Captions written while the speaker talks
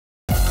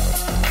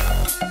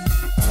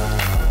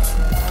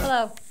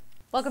Hello.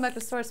 Welcome back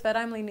to SourceFed.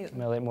 I'm Lee Newton.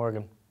 I'm Elliot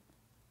Morgan.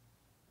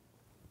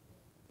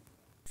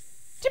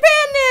 Japan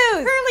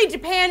news! Currently,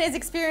 Japan is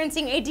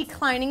experiencing a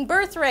declining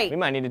birth rate. We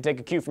might need to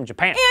take a cue from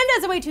Japan. And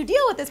as a way to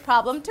deal with this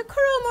problem,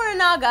 Takuro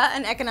Morinaga,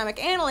 an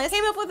economic analyst,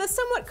 came up with a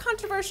somewhat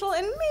controversial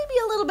and maybe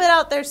a little bit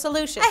out there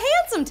solution. A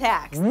handsome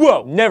tax.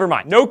 Whoa, never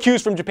mind. No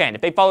cues from Japan.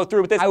 If they follow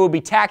through with this, I will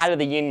be taxed out of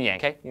the yin-yang,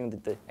 okay? You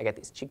know, I got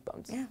these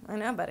cheekbones. Yeah, I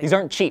know, buddy. These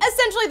aren't cheap.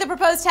 Essentially, the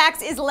proposed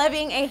tax is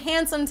levying a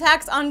handsome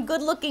tax on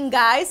good-looking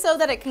guys so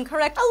that it can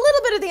correct a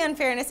little bit of the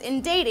unfairness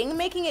in dating,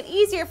 making it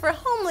easier for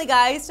homely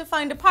guys to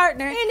find a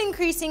partner and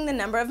increasing the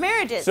number of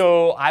marriages.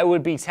 So I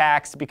would be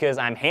taxed because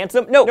I'm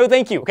handsome? No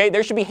thank you, okay?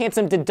 There should be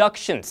handsome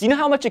deductions. You know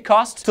how much it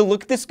costs to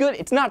look this good?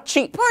 It's not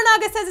cheap.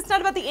 Morinaga says it's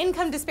not about the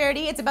income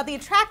disparity, it's about the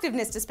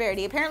attractiveness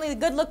disparity. Apparently the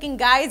good-looking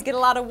guys get a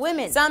lot of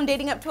women, some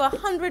dating up to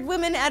 100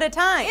 women at a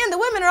time. And the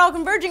women are all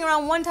converging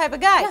around one type of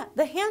guy. Yeah,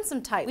 the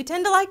handsome type. We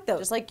tend to like those,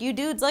 just like you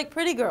dudes like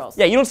pretty girls.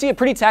 Yeah, you don't see a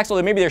pretty tax,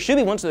 although maybe there should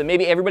be one so that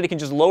maybe everybody can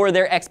just lower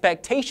their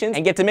expectations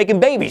and get to making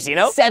babies, you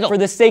know? Settle for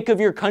the sake of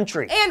your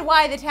country. And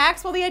why the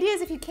tax? Well, the idea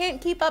is if you can't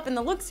keep up in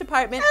the looks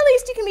department, at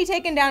least you can be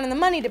taken down in the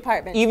money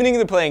department. Evening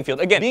the playing field.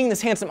 Again, being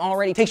this handsome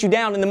already takes you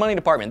down in the money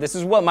department. This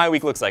is what my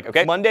week looks like,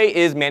 okay? Monday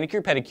is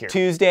manicure, pedicure.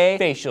 Tuesday,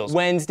 facials.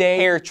 Wednesday,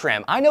 hair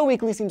trim. I know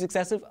weekly seems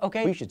excessive,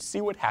 okay? We should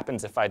see what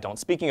happens if I don't.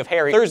 Speaking of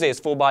hairy, Thursday is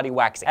full body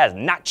waxing. That is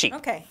not cheap.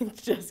 Okay,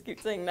 just keep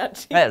saying not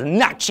cheap. That is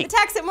not cheap. The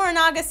tax that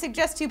Morinaga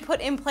suggests to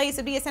put in place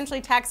would be essentially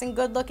taxing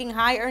good-looking,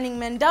 high-earning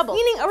men double,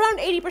 meaning around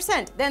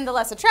 80%. Then the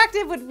less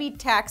attractive would be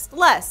taxed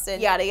less,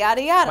 and yada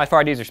yada yada. My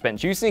Fridays are spent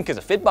juicing because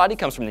a fit body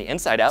comes from the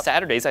inside out.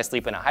 Saturdays I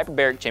sleep in a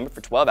hyperbaric chamber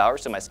for 12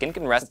 hours so my skin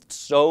can rest. It's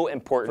so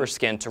important for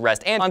skin to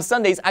rest. And on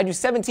Sundays I do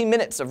 17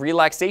 minutes of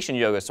relaxation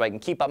yoga so I can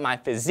keep up my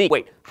physique.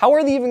 Wait, how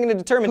are they even going to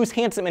determine who's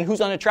handsome and who's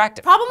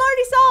unattractive? Problem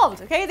already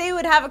solved, okay? They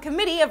would have a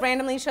committee of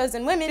randomly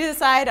chosen women to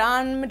decide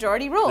on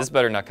majority rules. This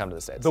better not come to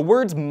the States. The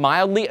words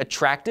mildly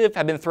attractive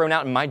have been thrown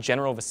out in my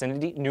general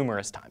vicinity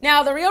numerous times.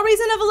 Now, the real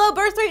reason of a low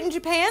birth rate in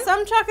Japan,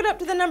 some chalk it up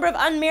to the number of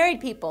unmarried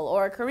people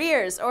or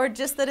careers, or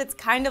just that it's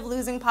kind of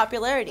losing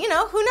popularity. You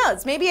know, who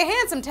knows? Maybe a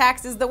handsome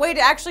tax is the way to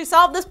actually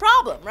solve this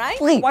problem, right?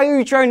 Please, why are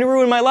you trying to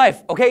ruin my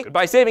life? Okay,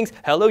 goodbye savings.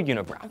 Hello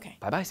unibrow. Okay.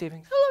 Bye-bye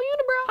savings. Hello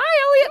unibrow.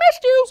 Hi Elliot,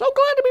 missed you. So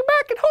glad to be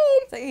back at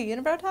home. Is that your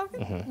unibrow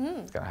talking?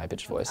 It's got a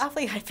high-pitched voice.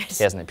 Awfully high-pitched.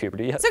 He hasn't had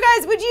puberty yet. So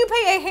guys, would you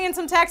pay a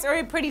handsome tax or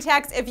a pretty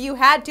tax if you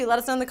had to? Let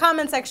us know in the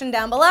comment section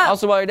down below.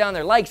 Also, while you're down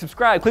there, like,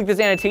 subscribe, click this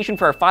annotation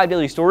for our 5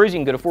 daily stories. You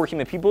can go to 4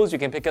 Human Peoples. You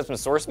can pick up some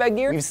SourceFed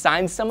gear. We've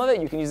signed some of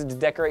it. You can use it to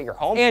decorate your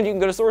home. And you can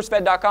go to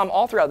SourceFed.com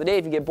all throughout the day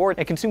if you get bored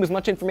and consume as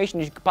much information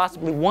as you could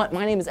possibly want.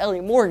 My name is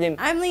Elliot Morgan.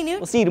 I'm Lee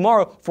Newton. We'll see you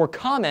tomorrow for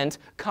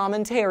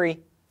commentary.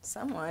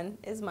 Someone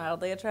is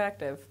mildly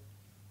attractive.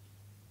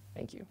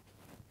 Thank you.